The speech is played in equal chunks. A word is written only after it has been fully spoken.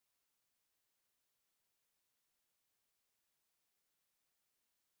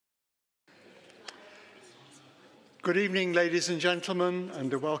Good evening, ladies and gentlemen,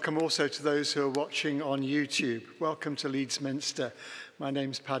 and a welcome also to those who are watching on YouTube. Welcome to Leeds Minster. My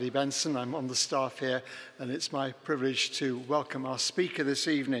name's Paddy Benson. I'm on the staff here, and it's my privilege to welcome our speaker this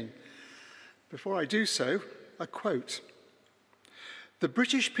evening. Before I do so, a quote. "The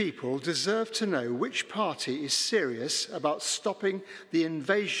British people deserve to know which party is serious about stopping the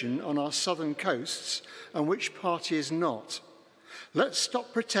invasion on our southern coasts and which party is not. Let's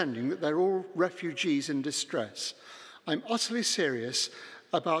stop pretending that they're all refugees in distress. I'm utterly serious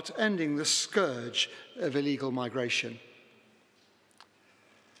about ending the scourge of illegal migration."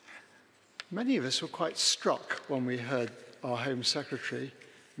 Many of us were quite struck when we heard our Home Secretary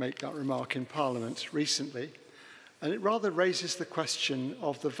make that remark in Parliament recently, and it rather raises the question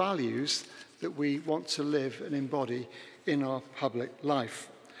of the values that we want to live and embody in our public life.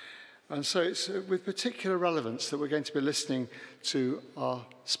 And so it's with particular relevance that we're going to be listening to our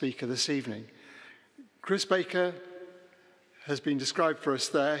speaker this evening. Chris Baker has been described for us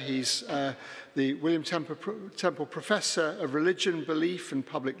there. He's the William Temple Professor of Religion, Belief and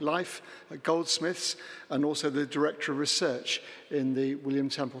Public Life at Goldsmiths, and also the Director of Research in the William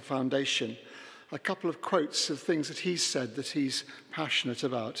Temple Foundation. A couple of quotes of things that he's said that he's passionate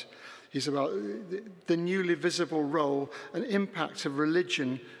about. He's about the newly visible role and impact of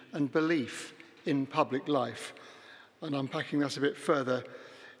religion and belief in public life. And unpacking that a bit further,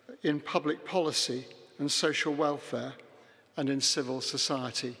 in public policy and social welfare, and in civil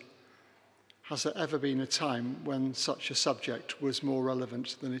society. Has there ever been a time when such a subject was more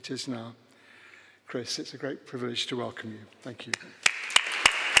relevant than it is now? Chris, it's a great privilege to welcome you. Thank you.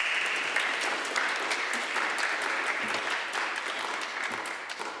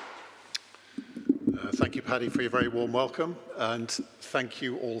 Thank you, Paddy, for your very warm welcome, and thank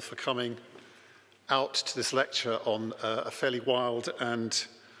you all for coming out to this lecture on a fairly wild and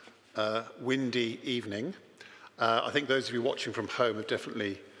windy evening. I think those of you watching from home have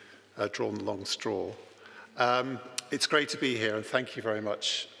definitely drawn the long straw. It's great to be here, and thank you very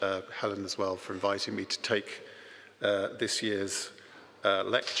much, Helen, as well, for inviting me to take this year's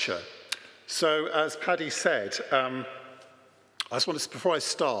lecture. So, as Paddy said, before I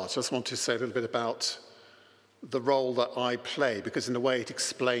start, I just want to say a little bit about the role that I play, because in a way it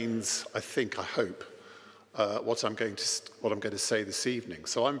explains, I hope, what I'm going to say this evening.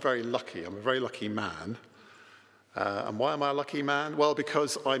 So I'm very lucky. I'm a very lucky man. And why am I a lucky man? Well,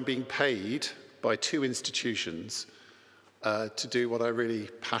 because I'm being paid by two institutions to do what I really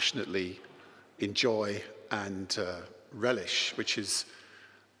passionately enjoy and relish, which is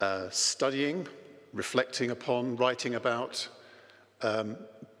studying, reflecting upon, writing about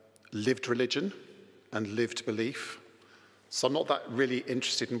lived religion and lived belief. So I'm not that really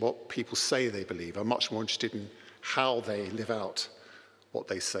interested in what people say they believe. I'm much more interested in how they live out what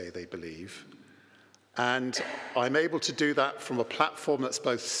they say they believe. And I'm able to do that from a platform that's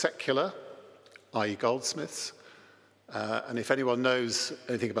both secular, i.e. Goldsmiths, and if anyone knows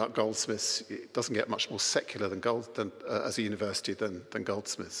anything about Goldsmiths, it doesn't get much more secular as a university than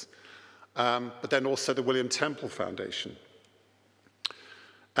Goldsmiths. But then also the William Temple Foundation.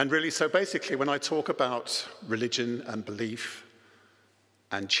 And really, so basically, when I talk about religion and belief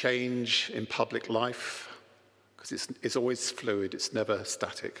and change in public life, because it's always fluid, it's never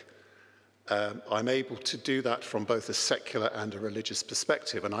static, I'm able to do that from both a secular and a religious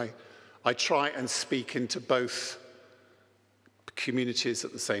perspective. And I try and speak into both communities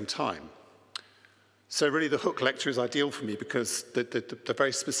at the same time. So really the Hook lecture is ideal for me because the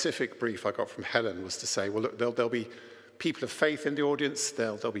very specific brief I got from Helen was to say, well, look, there'll be people of faith in the audience,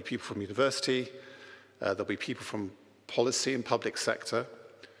 there'll be people from university, there'll be people from policy and public sector.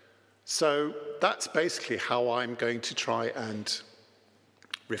 So that's basically how I'm going to try and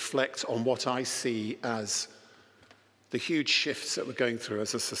reflect on what I see as the huge shifts that we're going through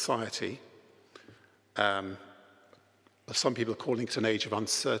as a society. Some people are calling it an age of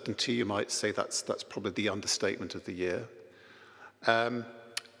uncertainty. You might say that's probably the understatement of the year.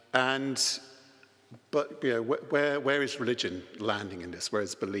 But you know, where is religion landing in this? Where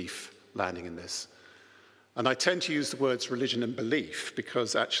is belief landing in this? And I tend to use the words religion and belief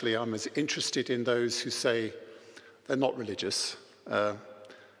because actually I'm as interested in those who say they're not religious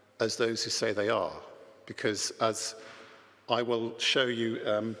as those who say they are. Because as I will show you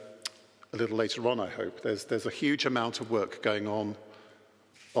a little later on, I hope, there's a huge amount of work going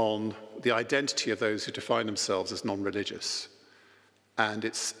on the identity of those who define themselves as non-religious. And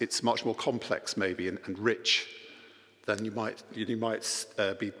it's much more complex, maybe, and rich than you might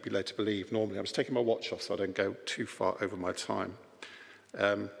be led to believe normally. I'm just taking my watch off so I don't go too far over my time.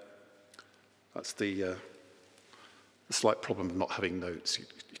 That's the slight problem of not having notes. You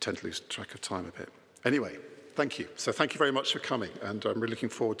tend to lose track of time a bit. Anyway, Thank you. So thank you very much for coming, and I'm really looking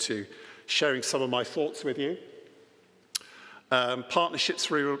forward to sharing some of my thoughts with you. Partnerships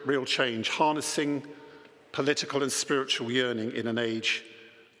for real change, harnessing political and spiritual yearning in an age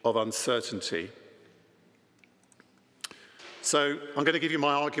of uncertainty. So I'm going to give you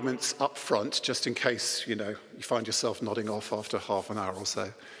my arguments up front, just in case, you find yourself nodding off after half an hour or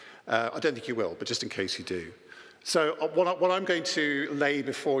so. I don't think you will, but just in case you do. So what I'm going to lay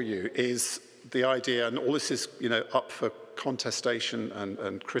before you is the idea, and all this is, up for contestation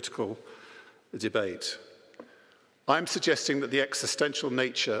and critical debate. I'm suggesting that the existential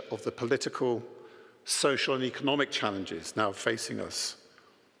nature of the political, social and economic challenges now facing us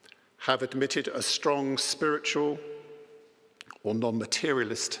have admitted a strong spiritual or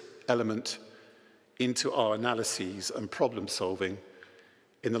non-materialist element into our analyses and problem solving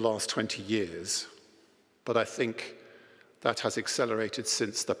in the last 20 years, but I think that has accelerated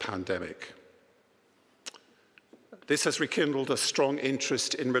since the pandemic. This has rekindled a strong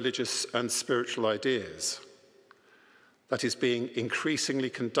interest in religious and spiritual ideas that is being increasingly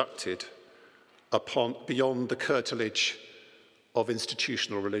conducted beyond the curtilage of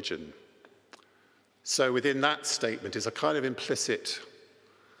institutional religion. So within that statement is a kind of implicit,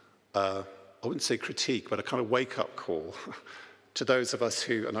 I wouldn't say critique, but a kind of wake-up call to those of us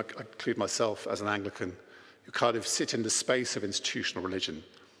who, and I include myself as an Anglican, who kind of sit in the space of institutional religion.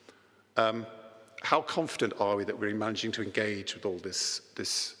 How confident are we that we're managing to engage with all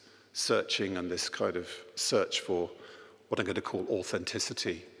this searching and this kind of search for what I'm going to call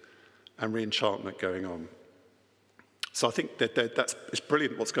authenticity and re-enchantment going on? So I think it's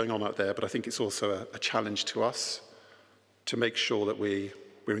brilliant what's going on out there, but I think it's also a challenge to us to make sure that we're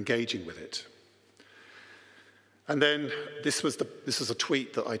engaging with it. And then this was a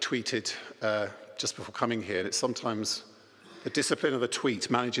tweet that I tweeted just before coming here, and it's sometimes the discipline of a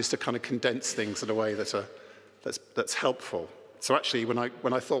tweet manages to kind of condense things in a way that's helpful. So actually, when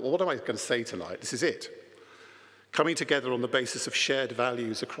I thought, well, what am I going to say tonight? This is it. Coming together on the basis of shared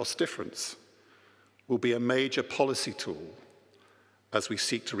values across difference will be a major policy tool as we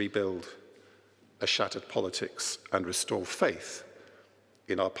seek to rebuild a shattered politics and restore faith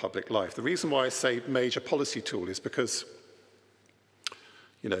in our public life. The reason why I say major policy tool is because,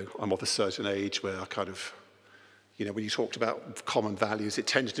 I'm of a certain age where I kind of, when you talked about common values, it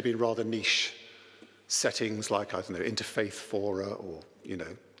tended to be rather niche settings like, interfaith fora or,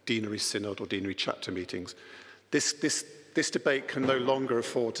 deanery synod or deanery chapter meetings. This debate can no longer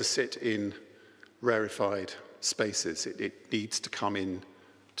afford to sit in rarefied spaces. It needs to come in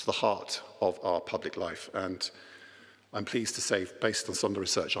to the heart of our public life. And I'm pleased to say, based on some of the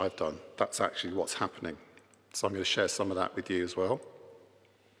research I've done, that's actually what's happening. So I'm going to share some of that with you as well.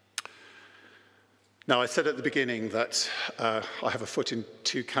 Now, I said at the beginning that I have a foot in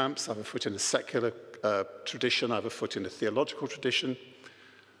two camps. I have a foot in a secular tradition. I have a foot in a theological tradition.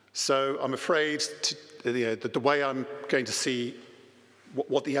 So I'm afraid that the way I'm going to see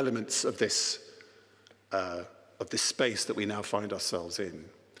what the elements of this space that we now find ourselves in,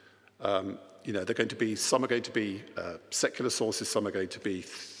 they're going to be, some are going to be secular sources, some are going to be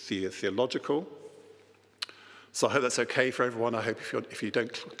theological. So I hope that's okay for everyone. I hope if you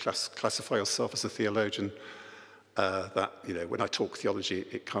don't classify yourself as a theologian, that, when I talk theology,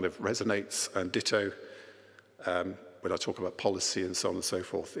 it kind of resonates, and ditto, when I talk about policy and so on and so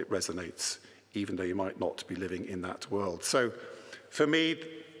forth, it resonates, even though you might not be living in that world. So for me,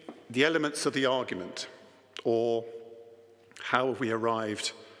 the elements of the argument, or how have we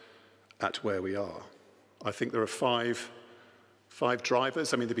arrived at where we are? I think there are five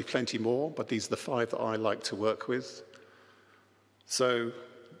drivers. I mean, there'd be plenty more, but these are the five that I like to work with. So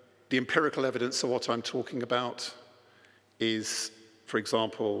the empirical evidence of what I'm talking about is, for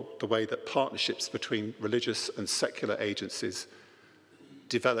example, the way that partnerships between religious and secular agencies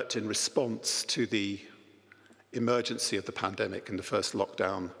developed in response to the emergency of the pandemic in the first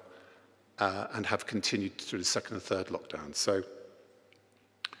lockdown and have continued through the second and third lockdown. So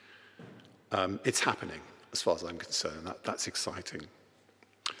it's happening, as far as I'm concerned. That's exciting.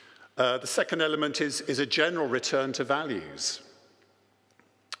 The second element is a general return to values.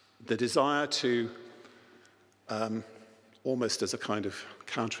 The desire to, almost as a kind of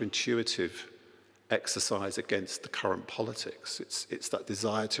counterintuitive exercise against the current politics. It's that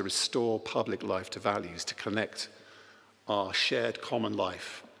desire to restore public life to values, to connect our shared common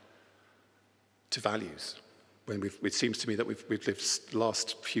life to values. When it seems to me that we've lived the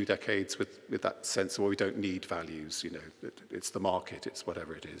last few decades with that sense of, well, we don't need values, it's the market, it's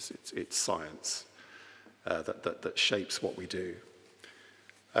whatever it is, it's science that shapes what we do.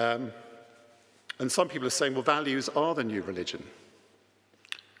 And some people are saying, well, values are the new religion.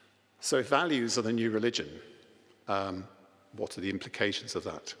 So if values are the new religion, What are the implications of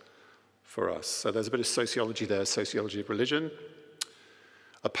that for us? So there's a bit of sociology there, sociology of religion.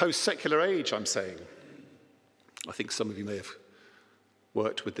 A post-secular age, I'm saying. I think some of you may have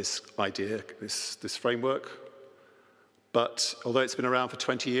worked with this idea, this framework. But although it's been around for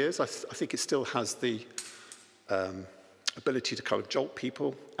 20 years, I think it still has the ability to kind of jolt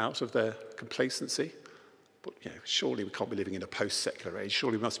people out of their complacency. But surely we can't be living in a post-secular age.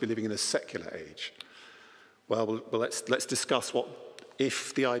 Surely we must be living in a secular age. Well, let's discuss what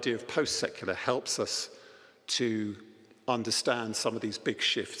if the idea of post-secular helps us to understand some of these big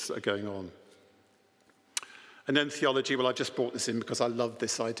shifts that are going on. And then theology, well, I just brought this in because I love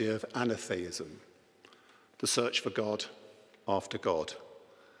this idea of anatheism, the search for God after God.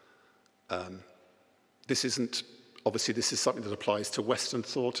 This is something that applies to Western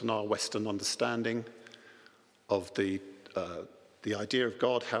thought and our Western understanding of the idea of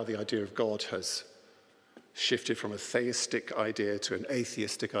God, how the idea of God has shifted from a theistic idea to an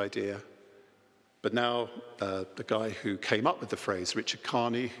atheistic idea. But now the guy who came up with the phrase, Richard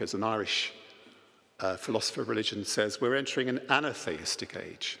Carney, who's an Irish philosopher of religion, says we're entering an anatheistic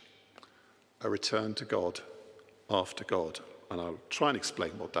age, a return to God after God. And I'll try and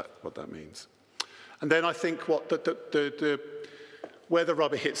explain what that means. And then I think where the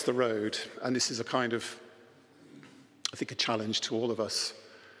rubber hits the road, and this is a kind of, I think, a challenge to all of us,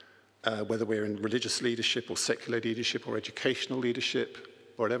 whether we're in religious leadership or secular leadership or educational leadership,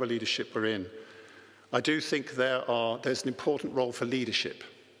 or whatever leadership we're in, I do think there's an important role for leadership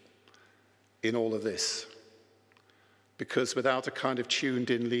in all of this. Because without a kind of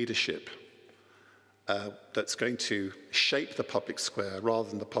tuned-in leadership that's going to shape the public square rather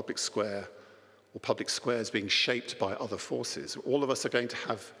than the public square or public squares being shaped by other forces, all of us are going to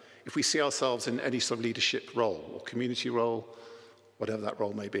have, if we see ourselves in any sort of leadership role or community role, whatever that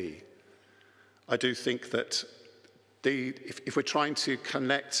role may be, I do think that if we're trying to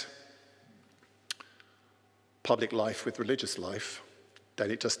connect public life with religious life,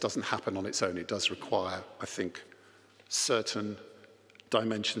 then it just doesn't happen on its own. It does require, I think, certain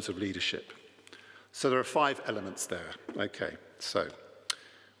dimensions of leadership. So there are 5 elements there. Okay, so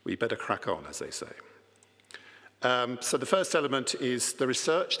we better crack on, as they say. So the first element is the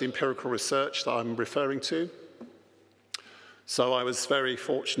research, the empirical research that I'm referring to. So I was very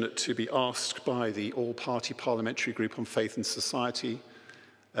fortunate to be asked by the All-Party Parliamentary Group on Faith and Society,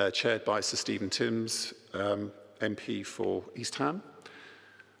 chaired by Sir Stephen Timms, MP for East Ham,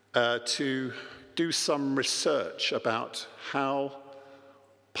 to do some research about how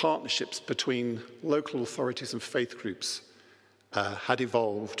partnerships between local authorities and faith groups had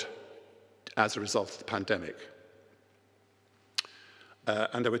evolved as a result of the pandemic.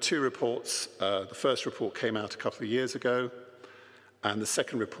 And there were 2 reports. The first report came out a couple of years ago, and the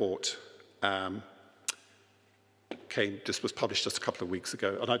second report was published just a couple of weeks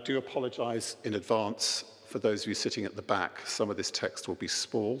ago. And I do apologize in advance for those of you sitting at the back. Some of this text will be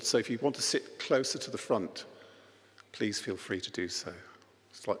small, so if you want to sit closer to the front, please feel free to do so.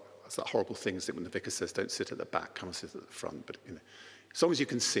 It's that horrible thing, isn't it, when the vicar says, don't sit at the back, come and sit at the front. But as long as you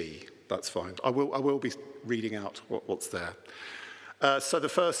can see, that's fine. I will be reading out what's there. So the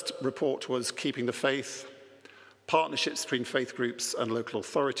first report was Keeping the Faith, Partnerships between Faith Groups and Local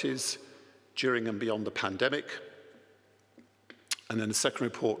Authorities During and Beyond the Pandemic. And then the second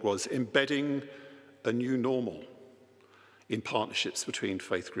report was Embedding a New Normal in Partnerships between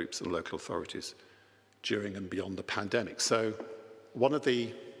Faith Groups and Local Authorities During and Beyond the Pandemic. So one of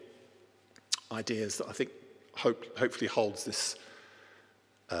the ideas that I think hopefully holds this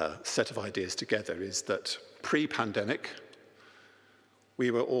set of ideas together is that pre-pandemic, we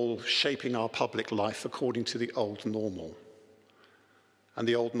were all shaping our public life according to the old normal. And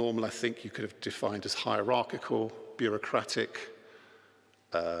the old normal, I think you could have defined as hierarchical, bureaucratic,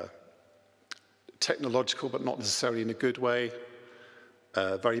 technological, but not necessarily in a good way,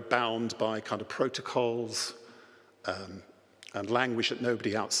 very bound by kind of protocols and language that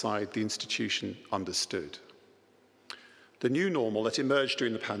nobody outside the institution understood. The new normal that emerged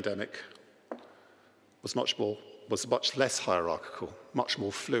during the pandemic was much less hierarchical, much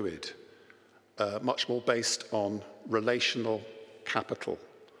more fluid, much more based on relational capital,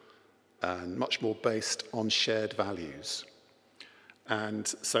 and much more based on shared values. And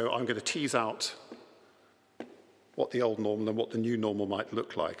so I'm going to tease out what the old normal and what the new normal might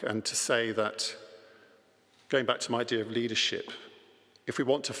look like, and to say that, going back to my idea of leadership, if we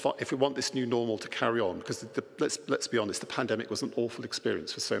want this new normal to carry on, because let's be honest, the pandemic was an awful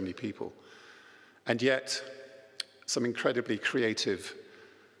experience for so many people, and yet some incredibly creative,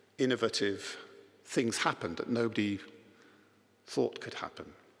 innovative things happened that nobody thought could happen.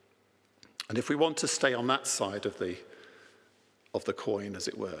 And if we want to stay on that side of the coin, as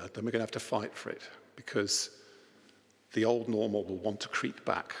it were, then we're going to have to fight for it, because the old normal will want to creep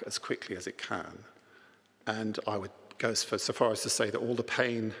back as quickly as it can. And I would go so far as to say that all the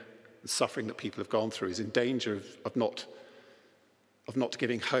pain and suffering that people have gone through is in danger of not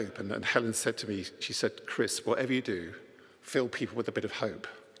giving hope. And Helen said to me, she said, Chris, whatever you do, fill people with a bit of hope.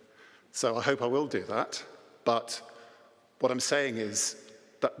 So I hope I will do that. But what I'm saying is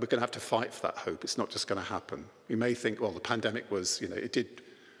that we're going to have to fight for that hope. It's not just going to happen. We may think, well, the pandemic was, it did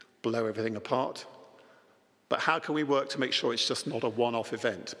blow everything apart. But how can we work to make sure it's just not a one-off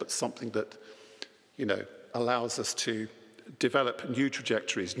event, but something that, allows us to develop new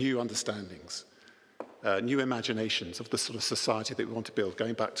trajectories, new understandings, new imaginations of the sort of society that we want to build,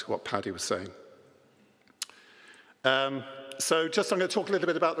 going back to what Paddy was saying. So I'm going to talk a little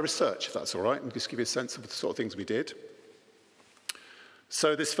bit about the research, if that's all right, and just give you a sense of the sort of things we did.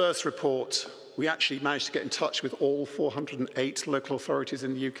 So this first report, we actually managed to get in touch with all 408 local authorities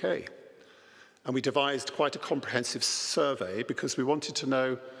in the UK. And we devised quite a comprehensive survey because we wanted to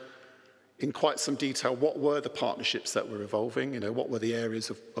know in quite some detail what were the partnerships that were evolving, what were the areas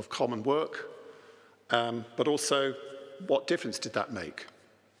of common work, but also what difference did that make.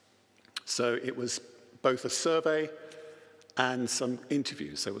 So it was both a survey and some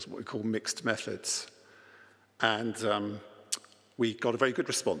interviews. So it was what we call mixed methods. And we got a very good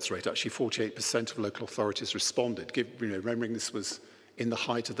response rate. Actually, 48% of local authorities responded. Remembering this was in the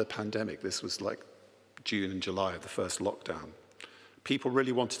height of the pandemic. This was like June and July of the first lockdown. People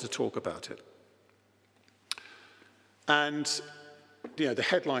really wanted to talk about it. And the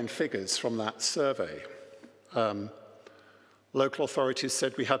headline figures from that survey, local authorities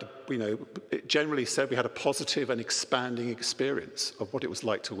said it generally said we had a positive and expanding experience of what it was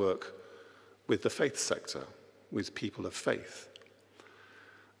like to work with the faith sector, with people of faith.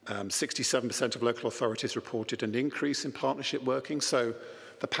 67% of local authorities reported an increase in partnership working. So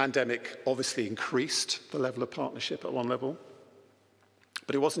the pandemic obviously increased the level of partnership at one level.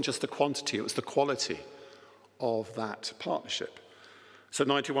 But it wasn't just the quantity, it was the quality of that partnership. So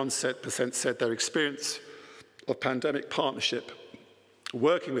 91% said their experience of pandemic partnership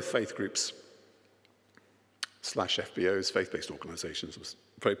working with faith groups / FBOs, faith-based organisations, was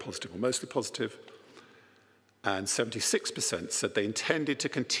very positive or mostly positive. And 76% said they intended to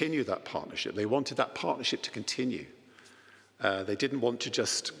continue that partnership. They wanted that partnership to continue. They didn't want to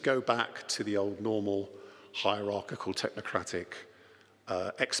just go back to the old normal hierarchical, technocratic,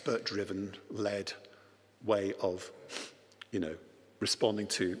 expert-driven, led way of, responding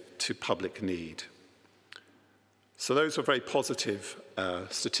to public need. So those were very positive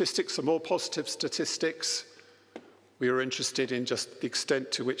statistics. Some more positive statistics. We were interested in just the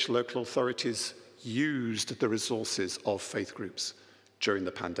extent to which local authorities used the resources of faith groups during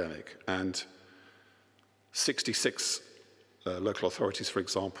the pandemic. And 66 local authorities, for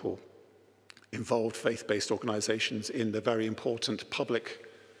example, involved faith-based organizations in the very important public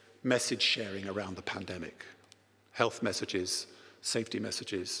message sharing around the pandemic. Health messages, safety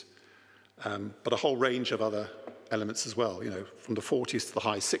messages, but a whole range of other elements as well, from the 40s to the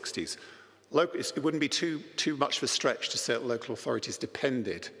high 60s. It wouldn't be too much of a stretch to say that local authorities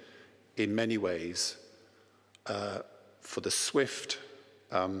depended in many ways for the swift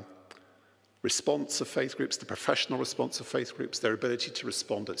response of faith groups, the professional response of faith groups, their ability to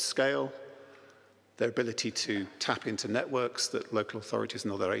respond at scale, their ability to tap into networks that local authorities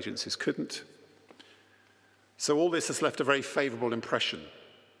and other agencies couldn't. So all this has left a very favourable impression.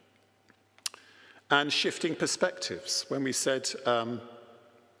 And shifting perspectives. When we said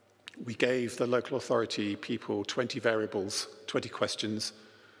we gave the local authority people 20 variables, 20 questions,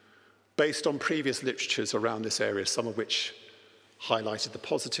 based on previous literatures around this area, some of which highlighted the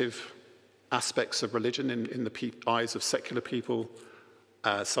positive aspects of religion in the eyes of secular people,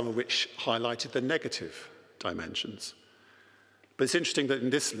 some of which highlighted the negative dimensions. But it's interesting that in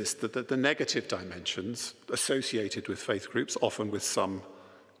this list, that the negative dimensions associated with faith groups, often with some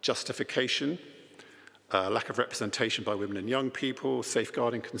justification, lack of representation by women and young people,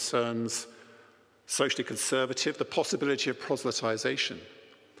 safeguarding concerns, socially conservative, the possibility of proselytization.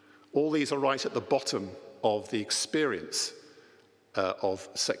 All these are right at the bottom of the experience of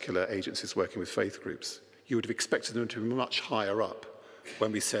secular agencies working with faith groups. You would have expected them to be much higher up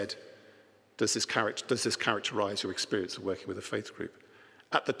when we said, does this characterize your experience of working with a faith group?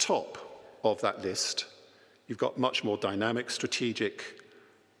 At the top of that list, you've got much more dynamic, strategic,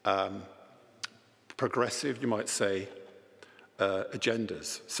 progressive, you might say,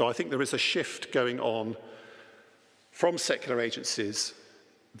 agendas. So I think there is a shift going on from secular agencies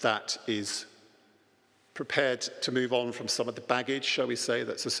that is prepared to move on from some of the baggage, shall we say,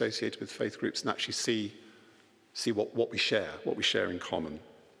 that's associated with faith groups and actually see what we share in common.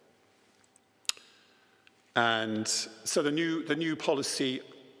 And so the new policy,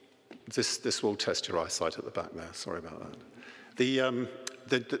 this will test your eyesight at the back there, sorry about that.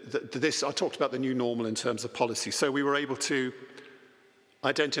 I talked about the new normal in terms of policy. So we were able to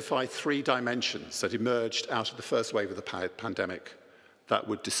identify 3 dimensions that emerged out of the first wave of the pandemic that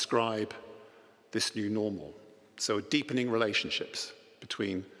would describe this new normal. So deepening relationships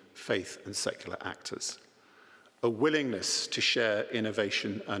between faith and secular actors, a willingness to share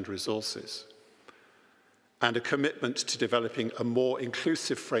innovation and resources, and a commitment to developing a more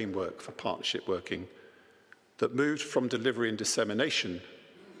inclusive framework for partnership working that moved from delivery and dissemination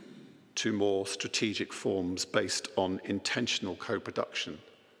to more strategic forms based on intentional co-production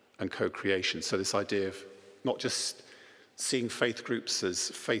and co-creation. So this idea of not just seeing faith groups as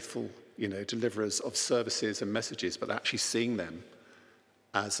faithful, deliverers of services and messages, but actually seeing them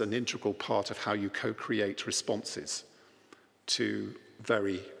as an integral part of how you co-create responses to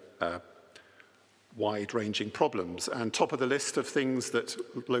very wide-ranging problems. And top of the list of things that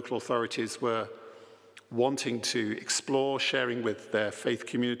local authorities were wanting to explore, sharing with their faith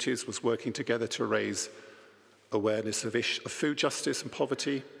communities, was working together to raise awareness of food justice and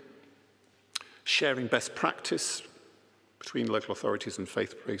poverty, sharing best practice between local authorities and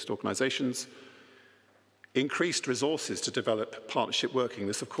faith-based organisations, increased resources to develop partnership working.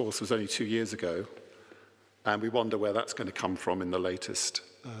 This, of course, was only 2 years ago, and we wonder where that's going to come from in the latest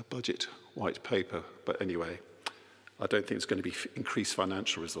budget white paper. But anyway, I don't think it's going to be increased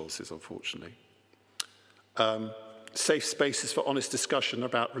financial resources, unfortunately. Safe spaces for honest discussion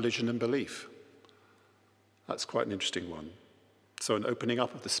about religion and belief. That's quite an interesting one. So an opening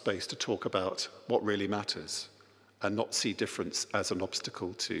up of the space to talk about what really matters and not see difference as an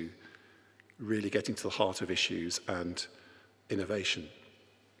obstacle to really getting to the heart of issues and innovation.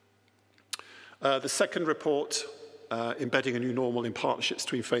 The second report, embedding a new normal in partnerships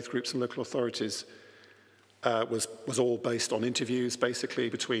between faith groups and local authorities, was all based on interviews, basically,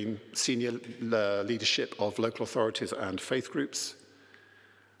 between senior leadership of local authorities and faith groups.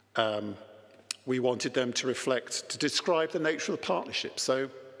 We wanted them to reflect, to describe the nature of the partnership. So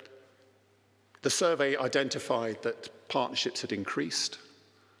the survey identified that partnerships had increased,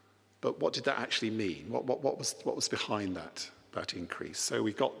 but what did that actually mean? What was behind that increase? So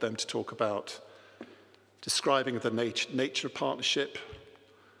we got them to talk about describing the nature of partnership,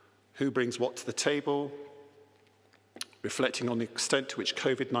 who brings what to the table, reflecting on the extent to which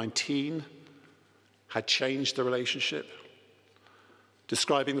COVID-19 had changed the relationship,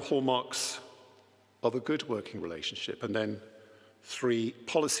 describing the hallmarks of a good working relationship, and then 3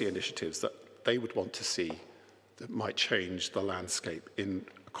 policy initiatives that they would want to see that might change the landscape in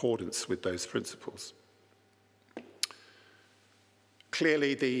accordance with those principles.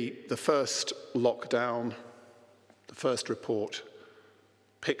 Clearly, the first lockdown, the first report,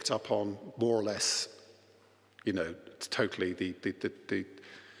 picked up on more or less, totally the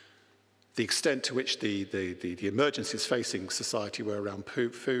extent to which the emergencies facing society were around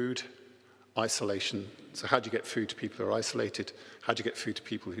food, isolation. So how do you get food to people who are isolated? How do you get food to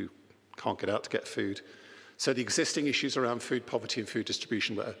people who can't get out to get food? So the existing issues around food poverty and food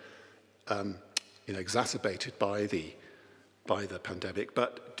distribution were exacerbated by the pandemic.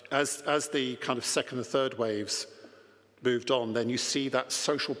 But as the kind of second and third waves moved on, then you see that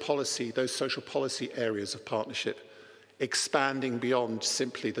social policy, those social policy areas of partnership expanding beyond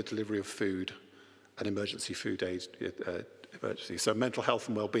simply the delivery of food and emergency food aid emergency. So mental health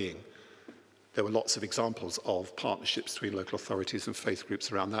and well-being. There were lots of examples of partnerships between local authorities and faith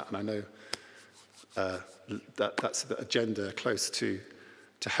groups around that, and I know that's the agenda close to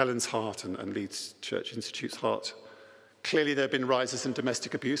Helen's heart and Leeds Church Institute's heart. Clearly there have been rises in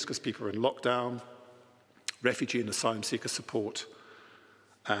domestic abuse because people are in lockdown, refugee and asylum seeker support,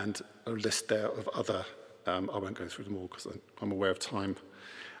 and a list there of other, I won't go through them all because I'm aware of time.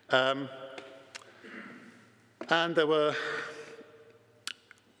 And there were,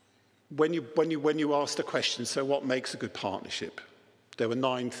 when you asked the question, so what makes a good partnership? There were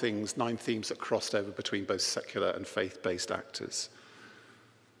 9 themes that crossed over between both secular and faith-based actors.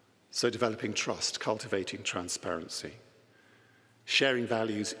 So developing trust, cultivating transparency, sharing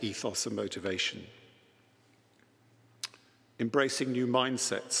values, ethos, and motivation, embracing new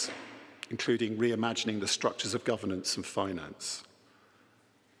mindsets, including reimagining the structures of governance and finance,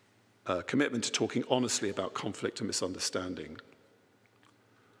 commitment to talking honestly about conflict and misunderstanding,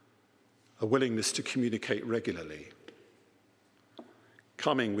 a willingness to communicate regularly,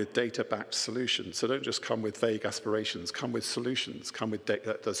 coming with data-backed solutions. So don't just come with vague aspirations, come with solutions, come with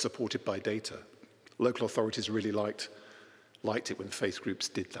that are supported by data. Local authorities really liked it when faith groups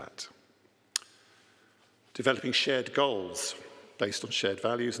did that. Developing shared goals based on shared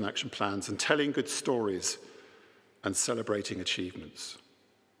values and action plans, and telling good stories and celebrating achievements.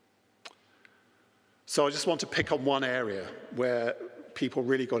 So I just want to pick on one area where people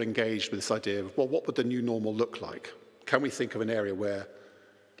really got engaged with this idea of, well, what would the new normal look like? Can we think of an area where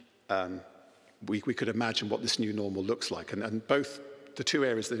we could imagine what this new normal looks like? And both the two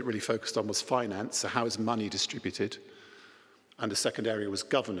areas that it really focused on was finance, so how is money distributed? And the second area was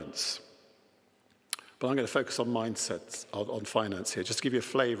governance. But I'm going to focus on mindsets, on finance here, just to give you a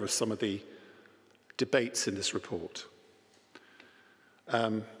flavour of some of the debates in this report.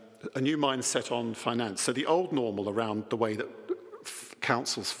 A new mindset on finance. So the old normal around the way that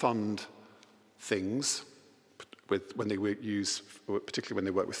councils fund things, when they use, particularly when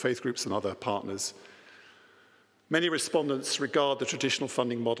they work with faith groups and other partners, many respondents regard the traditional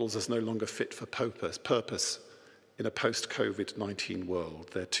funding models as no longer fit for purpose in a post-COVID-19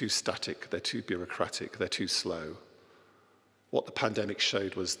 world. They're too static, they're too bureaucratic, they're too slow. What the pandemic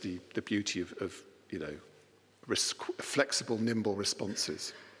showed was the beauty of flexible, nimble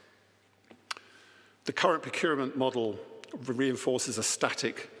responses. The current procurement model reinforces a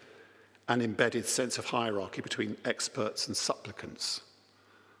static and embedded sense of hierarchy between experts and supplicants.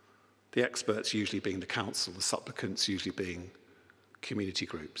 The experts usually being the council, the supplicants usually being community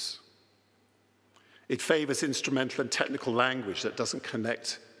groups. It favours instrumental and technical language that doesn't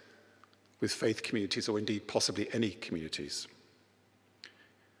connect with faith communities or indeed possibly any communities.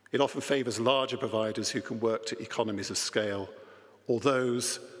 It often favours larger providers who can work to economies of scale or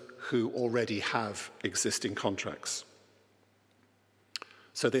those who already have existing contracts.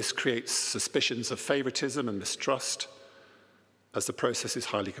 So this creates suspicions of favouritism and mistrust as the process is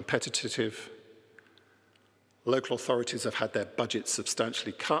highly competitive. Local authorities have had their budgets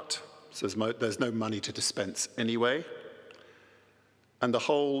substantially cut, so there's no money to dispense anyway. And the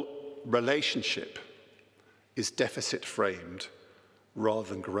whole relationship is deficit framed rather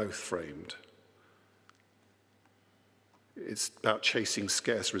than growth framed. It's about chasing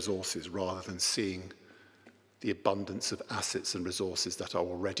scarce resources rather than seeing the abundance of assets and resources that are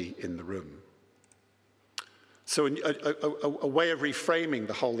already in the room. So a way of reframing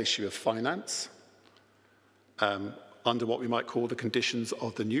the whole issue of finance under what we might call the conditions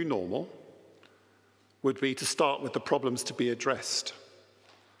of the new normal would be to start with the problems to be addressed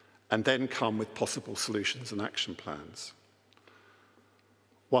and then come with possible solutions and action plans.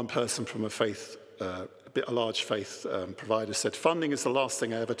 One person from a large faith provider said, funding is the last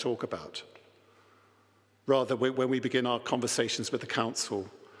thing I ever talk about. Rather, when we begin our conversations with the council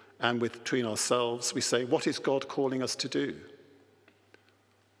and between ourselves, we say, what is God calling us to do?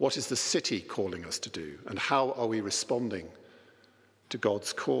 What is the city calling us to do? And how are we responding to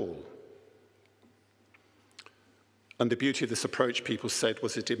God's call? And the beauty of this approach, people said,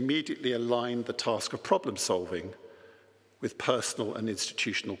 was it immediately aligned the task of problem solving with personal and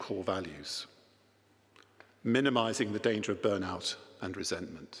institutional core values, minimizing the danger of burnout and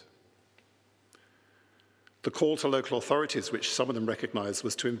resentment. The call to local authorities, which some of them recognized,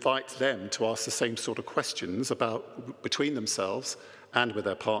 was to invite them to ask the same sort of questions between themselves and with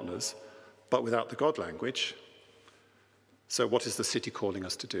their partners, but without the God language. So what is the city calling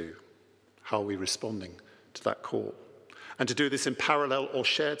us to do? How are we responding to that call? And to do this in parallel or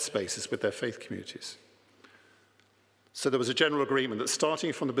shared spaces with their faith communities. So there was a general agreement that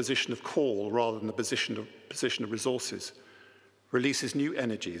starting from the position of call rather than the position of resources releases new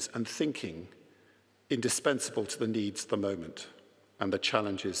energies and thinking indispensable to the needs of the moment and the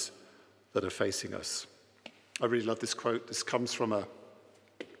challenges that are facing us. I really love this quote. This comes from a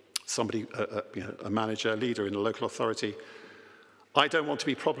manager, a leader in a local authority. I don't want to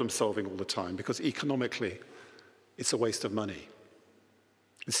be problem solving all the time because economically it's a waste of money.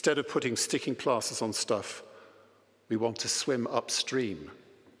 Instead of putting sticking plasters on stuff, we want to swim upstream.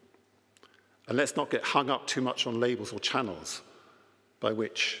 And let's not get hung up too much on labels or channels by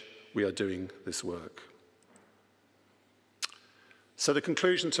which we are doing this work. So the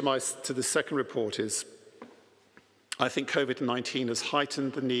conclusion to the second report is, I think COVID-19 has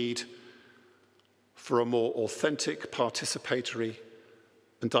heightened the need for a more authentic, participatory,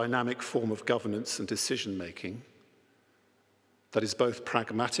 and dynamic form of governance and decision-making that is both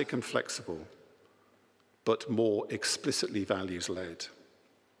pragmatic and flexible, but more explicitly values-led.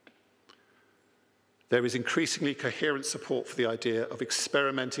 There is increasingly coherent support for the idea of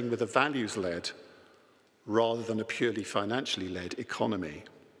experimenting with a values-led rather than a purely financially-led economy.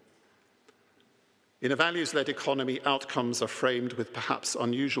 In a values-led economy, outcomes are framed with perhaps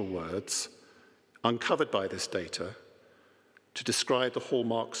unusual words, uncovered by this data, to describe the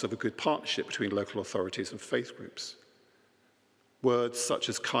hallmarks of a good partnership between local authorities and faith groups. Words such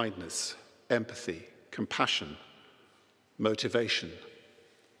as kindness, empathy, compassion, motivation,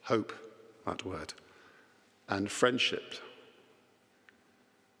 hope, that word, and friendship.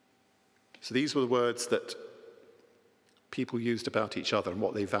 So these were the words that people used about each other and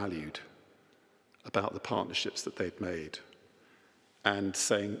what they valued about the partnerships that they'd made, and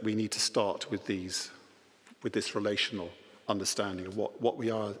saying we need to start with this relational understanding of what we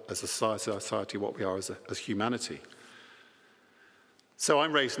are as a society, what we are as humanity. So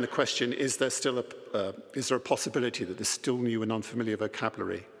I'm raising the question, is there a possibility that this still new and unfamiliar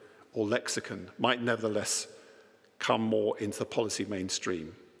vocabulary or lexicon might nevertheless come more into the policy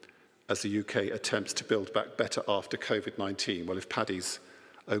mainstream as the UK attempts to build back better after COVID-19? Well, if Paddy's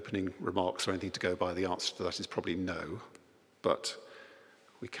opening remarks are anything to go by, the answer to that is probably no, but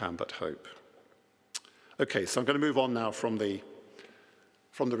we can but hope. Okay, so I'm going to move on now from the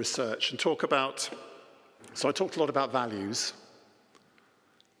research and talk about, so I talked a lot about values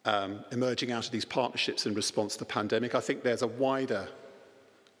emerging out of these partnerships in response to the pandemic. I think there's a wider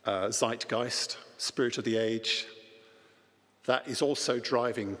zeitgeist, spirit of the age, that is also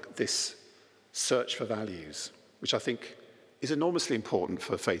driving this search for values, which I think is enormously important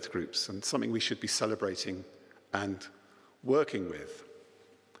for faith groups and something we should be celebrating and working with.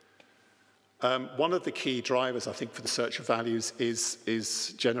 One of the key drivers, I think, for the search for values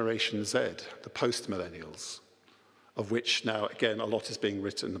is Generation Z, the post-millennials, of which now, again, a lot is being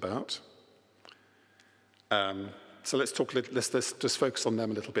written about. So let's just focus on them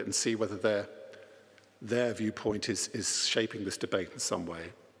a little bit and see whether their viewpoint is shaping this debate in some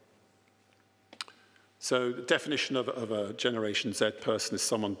way. So the definition of a Generation Z person is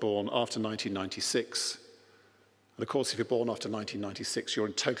someone born after 1996. And of course, if you're born after 1996, you're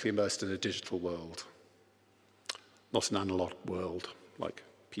totally immersed in a digital world, not an analog world like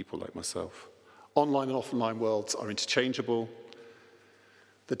people like myself. Online and offline worlds are interchangeable.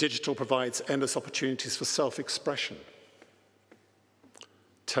 The digital provides endless opportunities for self-expression,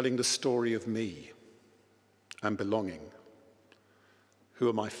 telling the story of me and belonging. Who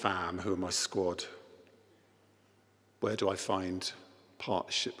are my fam? Who are my squad? Where do I find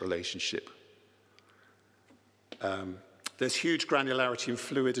partnership, relationship? There's huge granularity and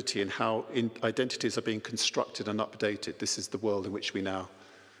fluidity in how identities are being constructed and updated. This is the world in which we are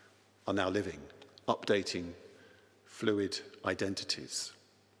now living, updating fluid identities.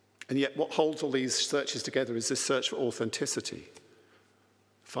 And yet what holds all these searches together is this search for authenticity,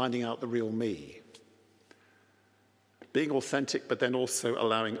 finding out the real me, being authentic, but then also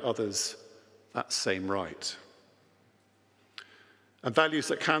allowing others that same right. And values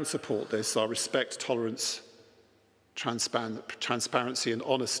that can support this are respect, tolerance, transparency, and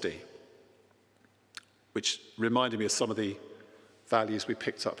honesty, which reminded me of some of the values we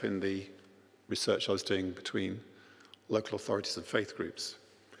picked up in the research I was doing between local authorities and faith groups.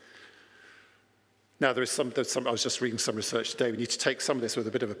 Now, there's some, I was just reading some research today. We need to take some of this with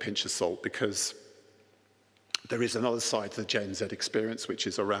a bit of a pinch of salt, because there is another side to the Gen Z experience, which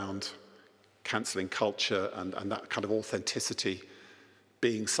is around cancelling culture and that kind of authenticity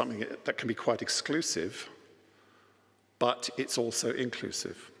being something that can be quite exclusive, but it's also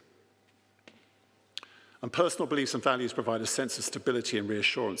inclusive. And personal beliefs and values provide a sense of stability and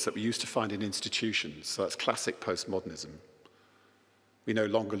reassurance that we used to find in institutions. So that's classic postmodernism. We no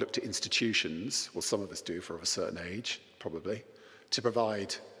longer look to institutions, well, some of us do for a certain age, probably, to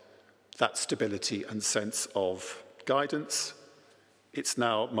provide that stability and sense of guidance. It's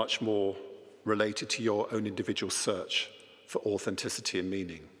now much more related to your own individual search for authenticity and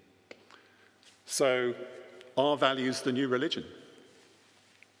meaning. So, are values the new religion?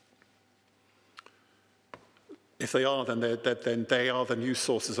 If they are, then they are the new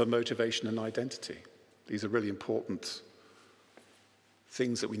sources of motivation and identity. These are really important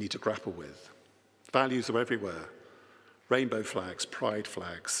things that we need to grapple with. Values are everywhere. Rainbow flags, pride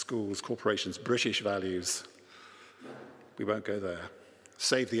flags, schools, corporations, British values. We won't go there.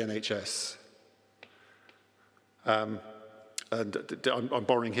 Save the NHS. And I'm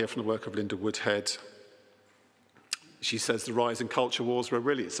borrowing here from the work of Linda Woodhead. She says the rise in culture wars, well,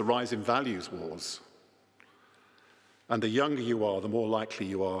 really, it's the rise in values wars. And the younger you are, the more likely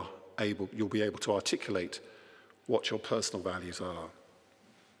you'll be able to articulate what your personal values are.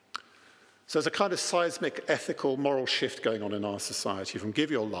 So there's a kind of seismic ethical moral shift going on in our society from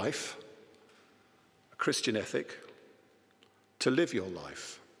give your life, a Christian ethic, to live your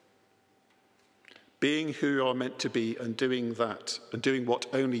life. Being who you are meant to be and doing that, and doing what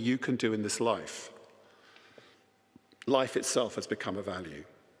only you can do in this life. Life itself has become a value.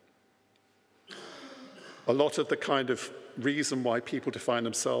 A lot of the kind of reason why people define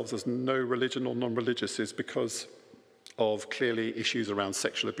themselves as no religion or non-religious is because of clearly issues around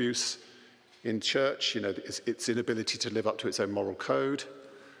sexual abuse in church, its inability to live up to its own moral code,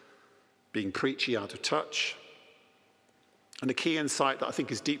 being preachy, out of touch. And a key insight that I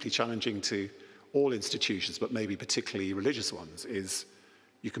think is deeply challenging to all institutions, but maybe particularly religious ones, is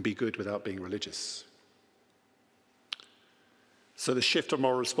you can be good without being religious. So the shift of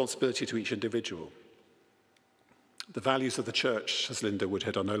moral responsibility to each individual. The values of the church, as Linda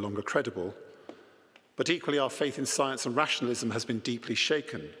Woodhead, are no longer credible, but equally our faith in science and rationalism has been deeply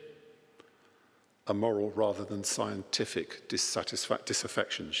shaken. A moral rather than scientific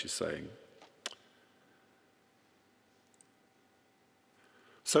disaffection, she's saying.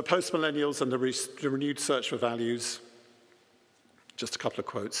 So post-millennials and the renewed search for values, just a couple of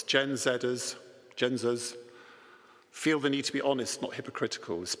quotes. Gen Zers feel the need to be honest, not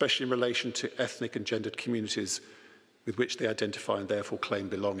hypocritical, especially in relation to ethnic and gendered communities with which they identify and therefore claim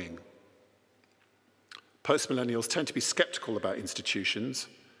belonging. Post-millennials tend to be skeptical about institutions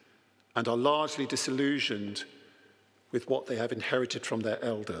and are largely disillusioned with what they have inherited from their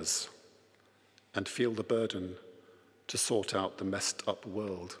elders and feel the burden to sort out the messed up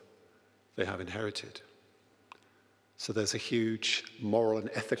world they have inherited. So there's a huge moral and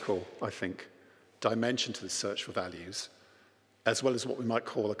ethical, I think, dimension to the search for values, as well as what we might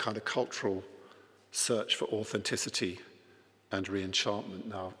call a kind of cultural search for authenticity and re-enchantment.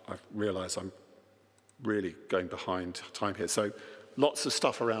 Now, I realise I'm really going behind time here. So lots of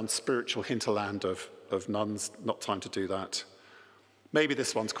stuff around spiritual hinterland of nuns, not time to do that. Maybe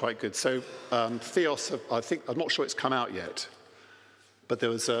this one's quite good. So Theos, I'm not sure it's come out yet, but there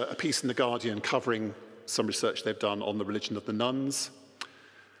was a piece in The Guardian covering some research they've done on the religion of the nuns.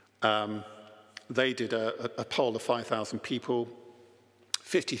 They did a poll of 5,000 people.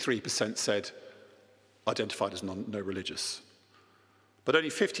 53% said identified as no religious. But only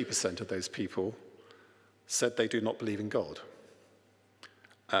 50% of those people said they do not believe in God.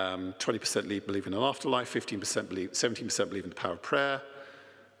 20% believe in an afterlife, 17% believe in the power of prayer.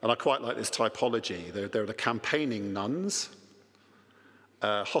 And I quite like this typology. There are the campaigning nuns,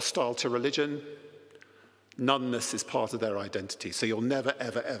 hostile to religion. Nunness is part of their identity. So you'll never,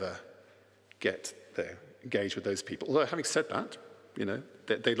 ever, ever get there, engage with those people. Although having said that,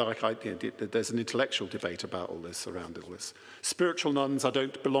 there's an intellectual debate about all this, around all this. Spiritual nuns, I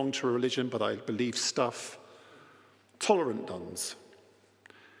don't belong to a religion, but I believe stuff. Tolerant nuns,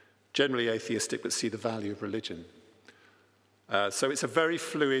 generally atheistic, but see the value of religion. So it's a very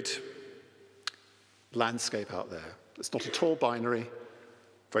fluid landscape out there. It's not at all binary,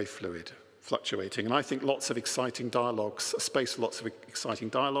 very fluid, fluctuating. And I think lots of exciting dialogues, a space for lots of exciting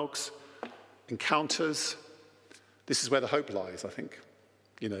dialogues, encounters. This is where the hope lies, I think.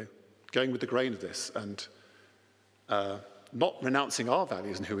 Going with the grain of this and not renouncing our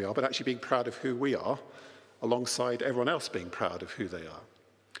values and who we are, but actually being proud of who we are, alongside everyone else being proud of who they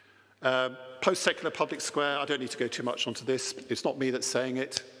are. Post-secular public square, I don't need to go too much onto this. It's not me that's saying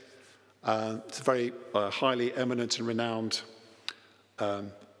it. It's a very highly eminent and renowned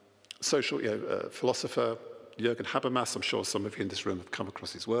social philosopher, Jürgen Habermas. I'm sure some of you in this room have come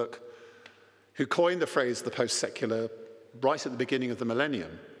across his work, who coined the phrase the post-secular right at the beginning of the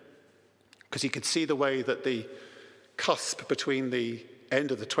millennium, because he could see the way that the cusp between the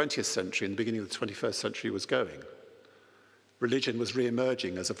end of the 20th century and the beginning of the 21st century was going. Religion was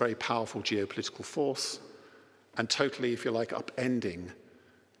re-emerging as a very powerful geopolitical force and totally, if you like, upending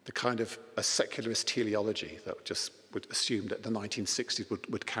the kind of a secularist teleology that just would assume that the 1960s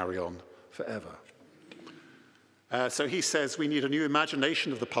would carry on forever. So he says we need a new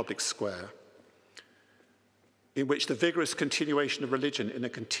imagination of the public square in which the vigorous continuation of religion in a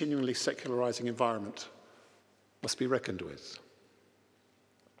continually secularizing environment must be reckoned with.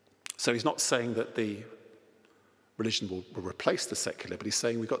 So he's not saying that the religion will replace the secular, but he's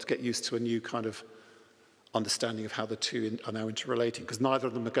saying we've got to get used to a new kind of understanding of how the two are now interrelating, because neither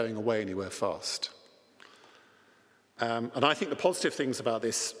of them are going away anywhere fast. And I think the positive things about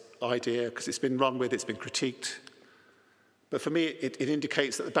this idea, because it's been run with, it's been critiqued, but for me it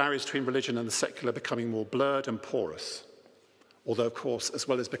indicates that the barriers between religion and the secular are becoming more blurred and porous, although of course as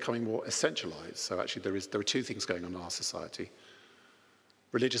well as becoming more essentialized. So actually there are two things going on in our society.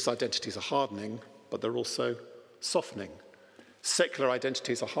 Religious identities are hardening, but they're also softening. Secular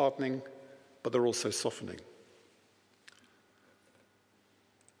identities are hardening, but they're also softening.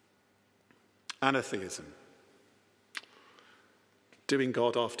 Anatheism. Doing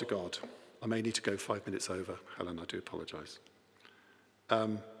God after God. I may need to go 5 minutes over, Helen, I do apologise.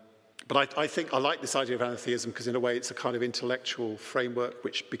 But I think I like this idea of anatheism because in a way it's a kind of intellectual framework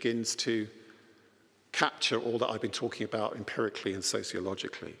which begins to capture all that I've been talking about empirically and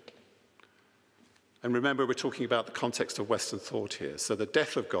sociologically. And remember, we're talking about the context of Western thought here. So the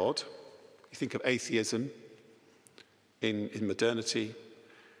death of God, you think of atheism in modernity,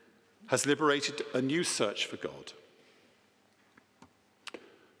 has liberated a new search for God.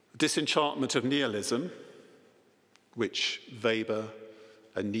 The disenchantment of nihilism, which Weber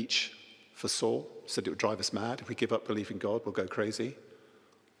and Nietzsche foresaw, said it would drive us mad. If we give up belief in God, we'll go crazy.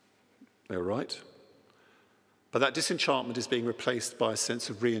 They were right. But that disenchantment is being replaced by a sense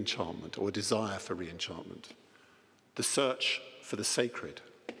of re-enchantment, or a desire for re-enchantment, the search for the sacred.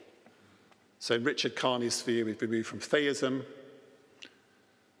 So in Richard Carney's view, we've moved from theism,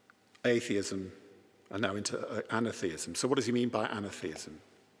 atheism, and now into anatheism. So what does he mean by anatheism?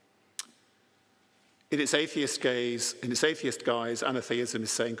 In its atheist guise, anatheism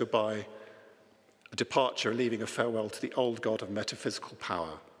is saying goodbye, a departure, leaving a farewell to the old God of metaphysical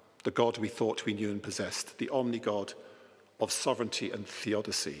power, the God we thought we knew and possessed, the omni-God of sovereignty and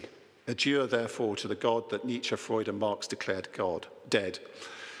theodicy. Adieu, therefore, to the God that Nietzsche, Freud, and Marx declared God, dead.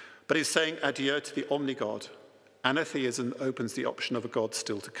 But he's saying adieu to the omni-God. Anatheism opens the option of a God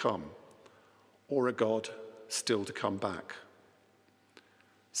still to come, or a God still to come back.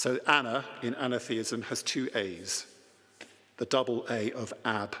 So ana in anatheism has two A's, the double A of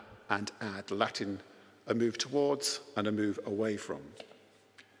ab and ad, Latin, a move towards and a move away from.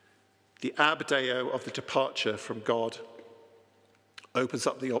 The ab deo of the departure from God opens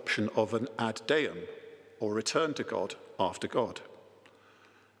up the option of an ad deum, or return to God after God,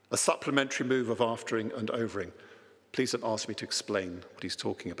 a supplementary move of aftering and overing. Please don't ask me to explain what he's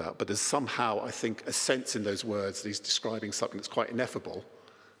talking about, but there's somehow, I think, a sense in those words that he's describing something that's quite ineffable,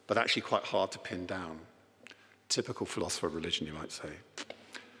 but actually quite hard to pin down. Typical philosopher of religion, you might say.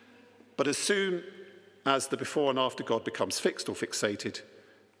 But as soon as the before and after God becomes fixed or fixated,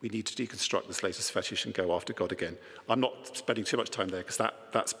 we need to deconstruct this latest fetish and go after God again. I'm not spending too much time there because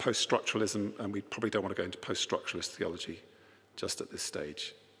that's post-structuralism, and we probably don't want to go into post-structuralist theology just at this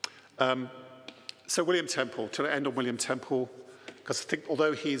stage. So William Temple, to end on William Temple, because I think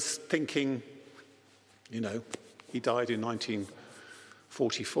although he's thinking, he died in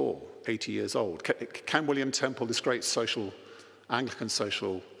 1944, 80 years old. Can William Temple, this great Anglican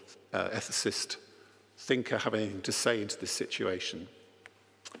social ethicist thinker, have anything to say into this situation?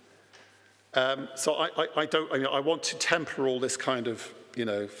 So I want to temper all this kind of,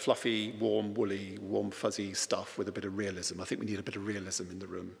 fluffy, warm, woolly, warm, fuzzy stuff with a bit of realism. I think we need a bit of realism in the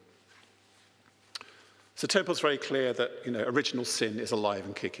room. So Temple's very clear that, original sin is alive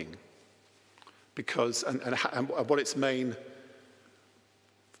and kicking, because, and what its main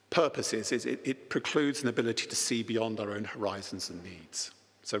purpose is it precludes an ability to see beyond our own horizons and needs.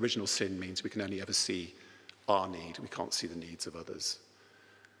 So original sin means we can only ever see our need. We can't see the needs of others.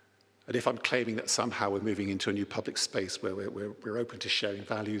 And if I'm claiming that somehow we're moving into a new public space where we're open to sharing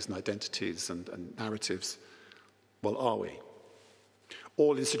values and identities and narratives, well, are we?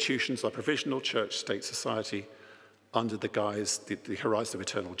 All institutions are provisional, church, state, society, under the guise, the horizon of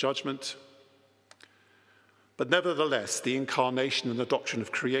eternal judgment. But nevertheless, the incarnation and the doctrine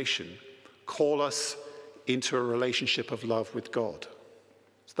of creation call us into a relationship of love with God.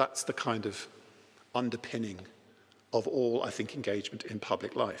 So that's the kind of underpinning of all, I think, engagement in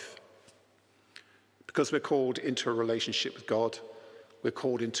public life. Because we're called into a relationship with God, we're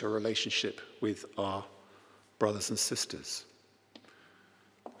called into a relationship with our brothers and sisters.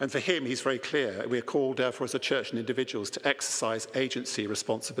 And for him, he's very clear, we're called, therefore, as a church and individuals to exercise agency,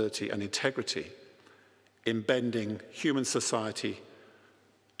 responsibility, and integrity in bending human society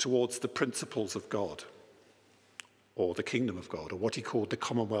towards the principles of God, or the kingdom of God, or what he called the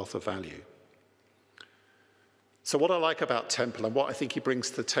commonwealth of value. So what I like about Temple, and what I think he brings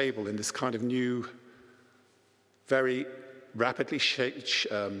to the table in this kind of new, very rapidly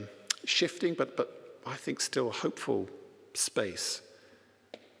shifting, but I think still hopeful space,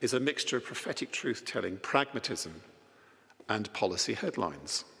 is a mixture of prophetic truth-telling, pragmatism, and policy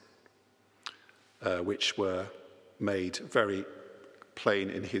headlines, which were made very plain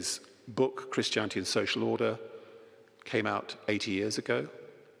in his book, Christianity and Social Order, came out 80 years ago,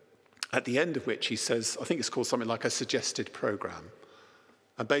 at the end of which he says, I think it's called something like a suggested program.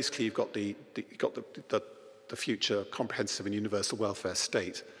 And basically you've got the future comprehensive and universal welfare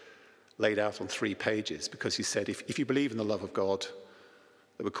state laid out on 3 pages, because he said, if you believe in the love of God,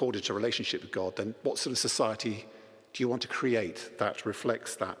 that we're called into a relationship with God, then what sort of society do you want to create that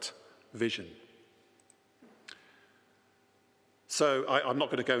reflects that vision? So I'm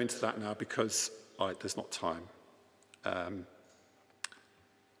not going to go into that now because there's not time.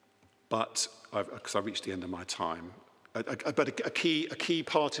 Because I've reached the end of my time. But a key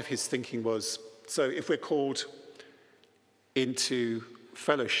part of his thinking was So if we're called into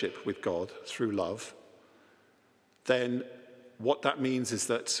fellowship with God through love, then what that means is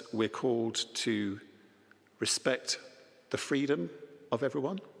that we're called to respect the freedom of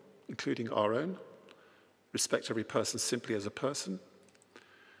everyone, including our own, respect every person simply as a person.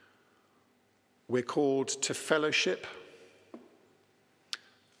 We're called to fellowship,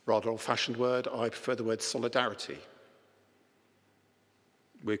 rather old-fashioned word, I prefer the word solidarity.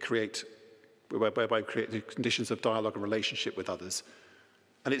 Whereby we create the conditions of dialogue and relationship with others.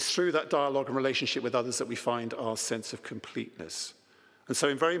 And it's through that dialogue and relationship with others that we find our sense of completeness. And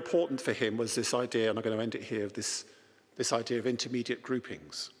so very important for him was this idea, and I'm going to end it here, of this idea of intermediate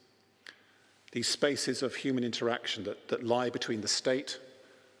groupings. These spaces of human interaction that lie between the state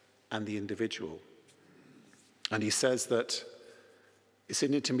and the individual. And he says that it's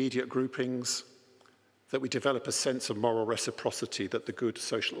in intermediate groupings that we develop a sense of moral reciprocity that the good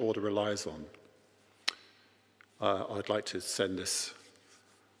social order relies on. I'd like to send this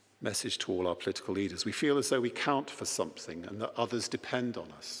message to all our political leaders. We feel as though we count for something and that others depend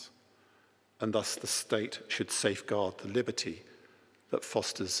on us, and thus the state should safeguard the liberty that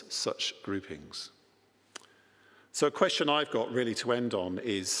fosters such groupings. So a question I've got really to end on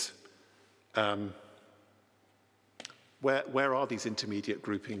is, where are these intermediate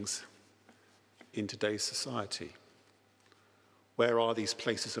groupings in today's society? Where are these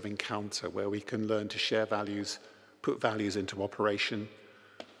places of encounter where we can learn to share values, put values into operation,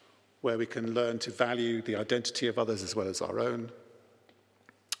 where we can learn to value the identity of others as well as our own,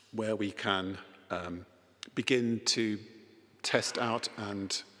 where we can begin to test out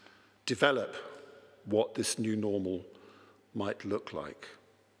and develop what this new normal might look like.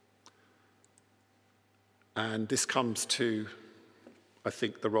 And this comes to, I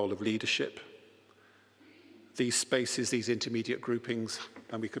think, the role of leadership. These spaces, these intermediate groupings,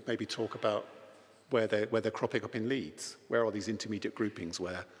 and we could maybe talk about where they're cropping up in Leeds. Where are these intermediate groupings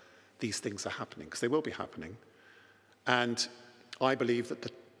where these things are happening? Because they will be happening. And I believe that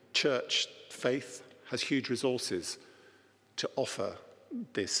the church faith has huge resources to offer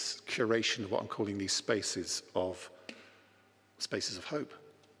this curation of what I'm calling these spaces of hope.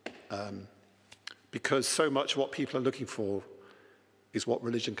 Because so much what people are looking for is what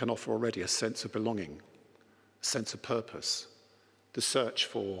religion can offer already, a sense of belonging, a sense of purpose, the search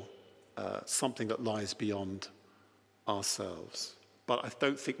for something that lies beyond ourselves. But I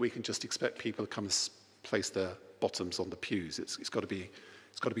don't think we can just expect people to come and place their bottoms on the pews. It's got to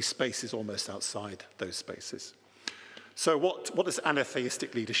be spaces almost outside those spaces. So what does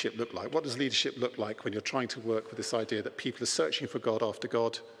anatheistic leadership look like? What does leadership look like when you're trying to work with this idea that people are searching for God after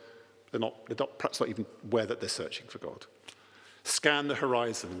God? They're perhaps not even aware that they're searching for God. Scan the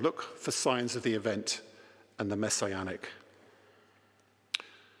horizon. Look for signs of the event and the messianic.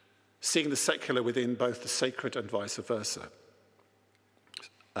 Seeing the secular within both the sacred and vice versa.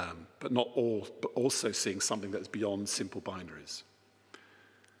 But also seeing something that's beyond simple binaries.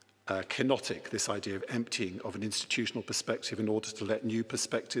 Kenotic, this idea of emptying of an institutional perspective in order to let new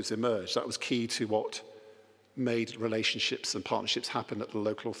perspectives emerge. That was key to what made relationships and partnerships happen at the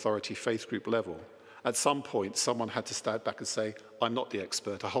local authority faith group level. At some point, someone had to stand back and say, I'm not the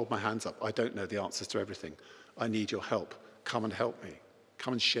expert, I hold my hands up, I don't know the answers to everything. I need your help, come and help me.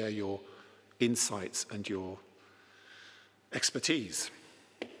 Come and share your insights and your expertise.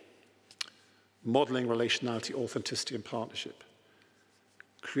 Modeling relationality, authenticity, and partnership.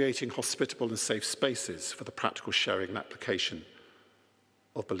 Creating hospitable and safe spaces for the practical sharing and application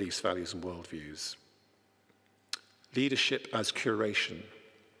of beliefs, values, and worldviews. Leadership as curation,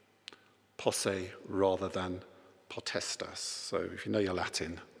 posse rather than potestas. So if you know your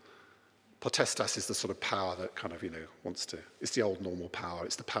Latin, potestas is the sort of power that kind of, wants to, it's the old normal power,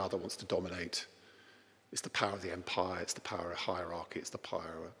 it's the power that wants to dominate, it's the power of the empire, it's the power of hierarchy, it's the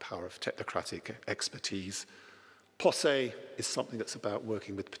power of technocratic expertise. Posse is something that's about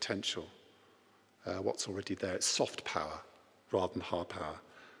working with potential, what's already there. It's soft power rather than hard power.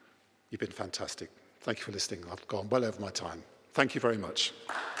 You've been fantastic. Thank you for listening. I've gone well over my time. Thank you very much.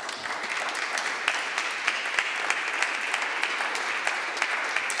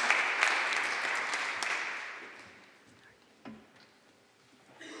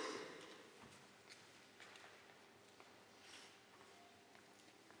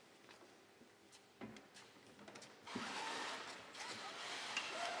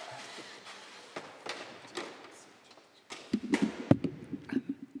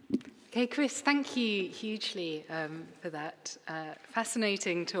 Okay, Chris, thank you hugely for that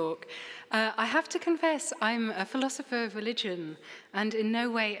fascinating talk. I have to confess, I'm a philosopher of religion and in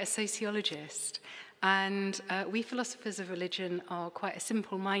no way a sociologist. And we philosophers of religion are quite a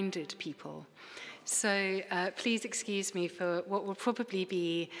simple-minded people. So please excuse me for what will probably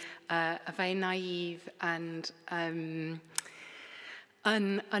be a very naive and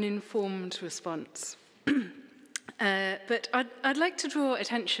uninformed response. But I'd like to draw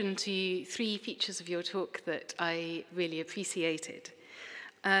attention to three features of your talk that I really appreciated.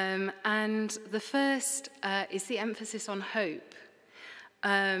 And the first is the emphasis on hope.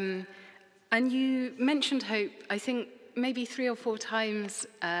 And you mentioned hope, I think, maybe 3 or 4 times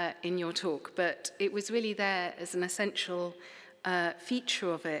in your talk, but it was really there as an essential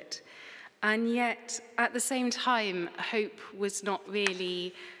feature of it. And yet, at the same time, hope was not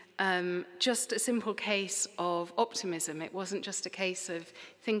really just a simple case of optimism. It wasn't just a case of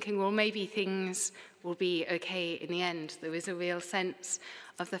thinking, well, maybe things will be okay in the end. There was a real sense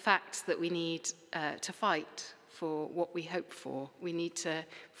of the fact that we need to fight for what we hope for. We need to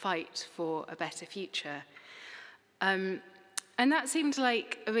fight for a better future. And that seemed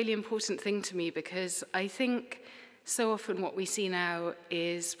like a really important thing to me, because I think so often what we see now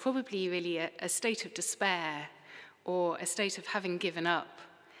is probably really a state of despair or a state of having given up.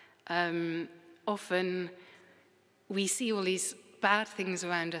 Often we see all these bad things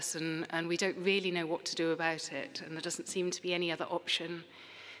around us and we don't really know what to do about it, and there doesn't seem to be any other option.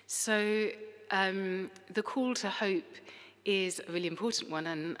 So the call to hope is a really important one,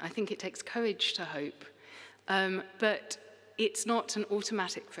 and I think it takes courage to hope. But it's not an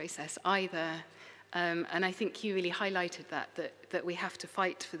automatic process either. And I think you really highlighted that we have to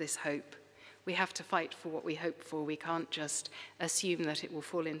fight for this hope. We have to fight for what we hope for. We can't just assume that it will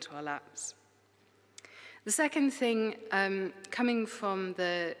fall into our laps. The second thing, coming from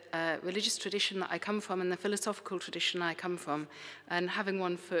the religious tradition that I come from and the philosophical tradition I come from, and having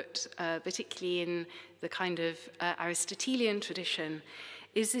one foot particularly in the kind of Aristotelian tradition,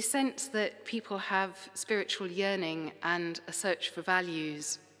 is this sense that people have spiritual yearning and a search for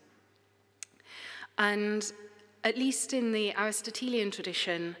values. And at least in the Aristotelian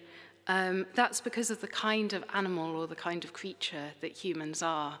tradition, that's because of the kind of animal or the kind of creature that humans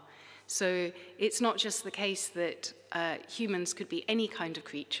are. So it's not just the case that humans could be any kind of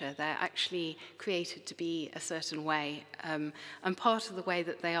creature. They're actually created to be a certain way. And part of the way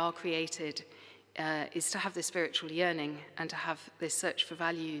that they are created is to have this spiritual yearning and to have this search for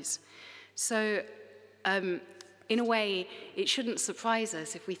values. So in a way, it shouldn't surprise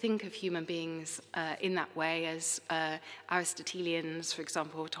us if we think of human beings in that way, as Aristotelians, for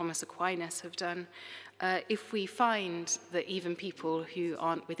example, Thomas Aquinas have done. If we find that even people who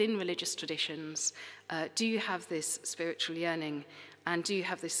aren't within religious traditions do have this spiritual yearning and do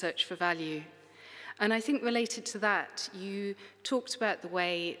have this search for value. And I think related to that, you talked about the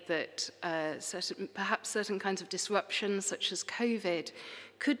way that perhaps certain kinds of disruptions, such as COVID,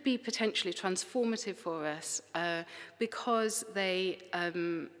 could be potentially transformative for us because they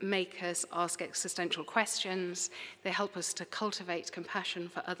make us ask existential questions, they help us to cultivate compassion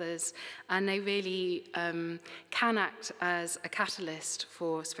for others, and they really can act as a catalyst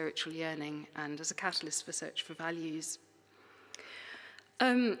for spiritual yearning and as a catalyst for search for values.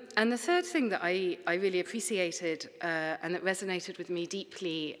 And the third thing that I really appreciated and that resonated with me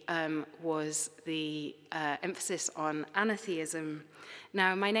deeply was the emphasis on anatheism.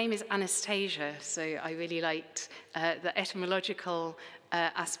 Now, my name is Anastasia, so I really liked the etymological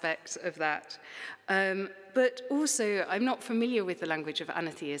aspect of that. But also, I'm not familiar with the language of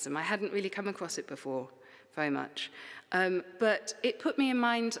anatheism. I hadn't really come across it before very much. But it put me in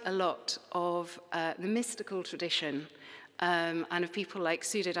mind a lot of the mystical tradition and of people like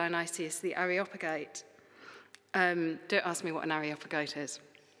Pseudo-Dionysius the Areopagite. Don't ask me what an Areopagite is.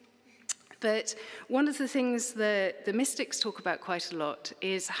 But one of the things the mystics talk about quite a lot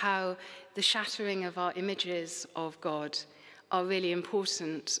is how the shattering of our images of God are really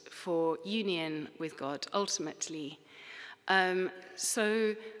important for union with God, ultimately.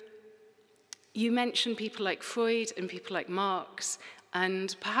 So you mentioned people like Freud and people like Marx,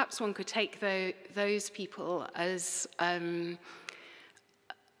 and perhaps one could take those people as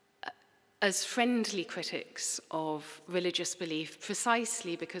friendly critics of religious belief,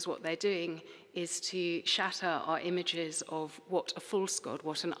 precisely because what they're doing is to shatter our images of what a false God,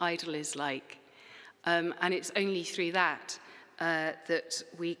 what an idol is like. And it's only through that that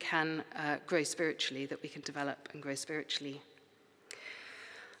we can grow spiritually, that we can develop and grow spiritually.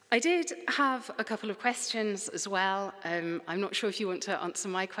 I did have a couple of questions as well. I'm not sure if you want to answer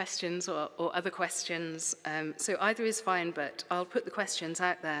my questions or other questions, so either is fine, but I'll put the questions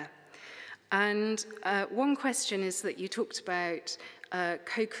out there. And one question is that you talked about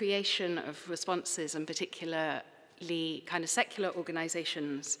co-creation of responses, and particularly kind of secular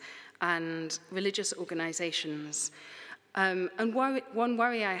organizations, and religious organisations. And one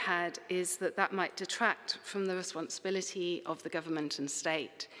worry I had is that that might detract from the responsibility of the government and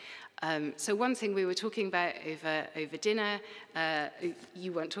state. So one thing we were talking about over dinner,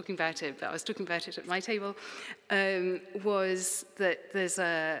 you weren't talking about it, but I was talking about it at my table, was that there's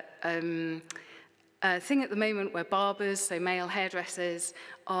a thing at the moment where barbers, so male hairdressers,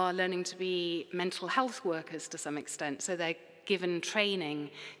 are learning to be mental health workers to some extent. So they're given training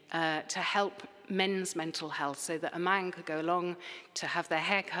to help men's mental health, so that a man could go along to have their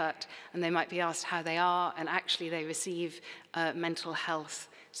hair cut and they might be asked how they are, and actually they receive mental health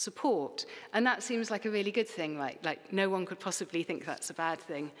support. And that seems like a really good thing, right? Like no one could possibly think that's a bad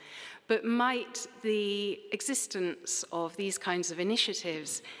thing. But might the existence of these kinds of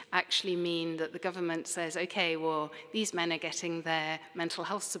initiatives actually mean that the government says, okay, well, these men are getting their mental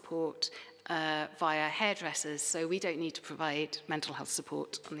health support via hairdressers, so we don't need to provide mental health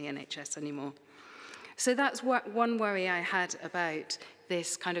support on the NHS anymore. So that's one worry I had about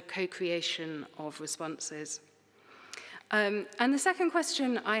this kind of co-creation of responses. And the second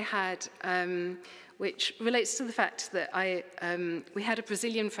question I had, which relates to the fact that we had a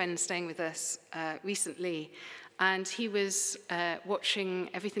Brazilian friend staying with us recently, and he was watching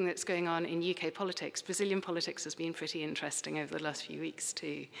everything that's going on in UK politics. Brazilian politics has been pretty interesting over the last few weeks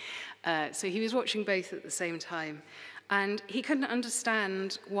too. So he was watching both at the same time. And he couldn't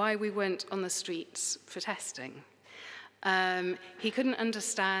understand why we weren't on the streets protesting. He couldn't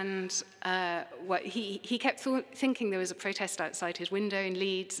understand what he kept thinking there was a protest outside his window in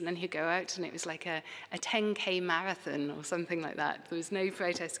Leeds, and then he'd go out and it was like a 10K marathon or something like that. There was no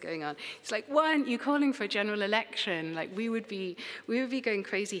protest going on. It's like, why aren't you calling for a general election? Like we would be going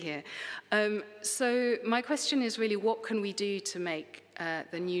crazy here. So my question is really, what can we do to make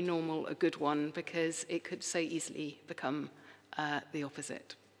the new normal a good one? Because it could so easily become the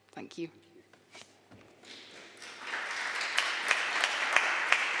opposite. Thank you.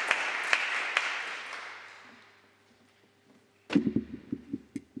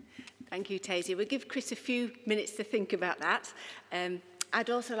 Thank you, Tazy. We'll give Chris a few minutes to think about that. I'd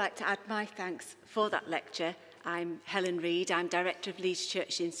also like to add my thanks for that lecture. I'm Helen Reid. I'm Director of Leeds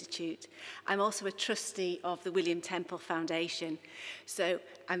Church Institute. I'm also a trustee of the William Temple Foundation. So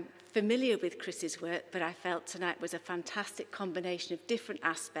I'm familiar with Chris's work, but I felt tonight was a fantastic combination of different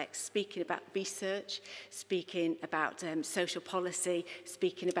aspects, speaking about research, speaking about social policy,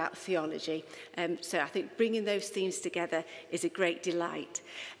 speaking about theology. So I think bringing those themes together is a great delight.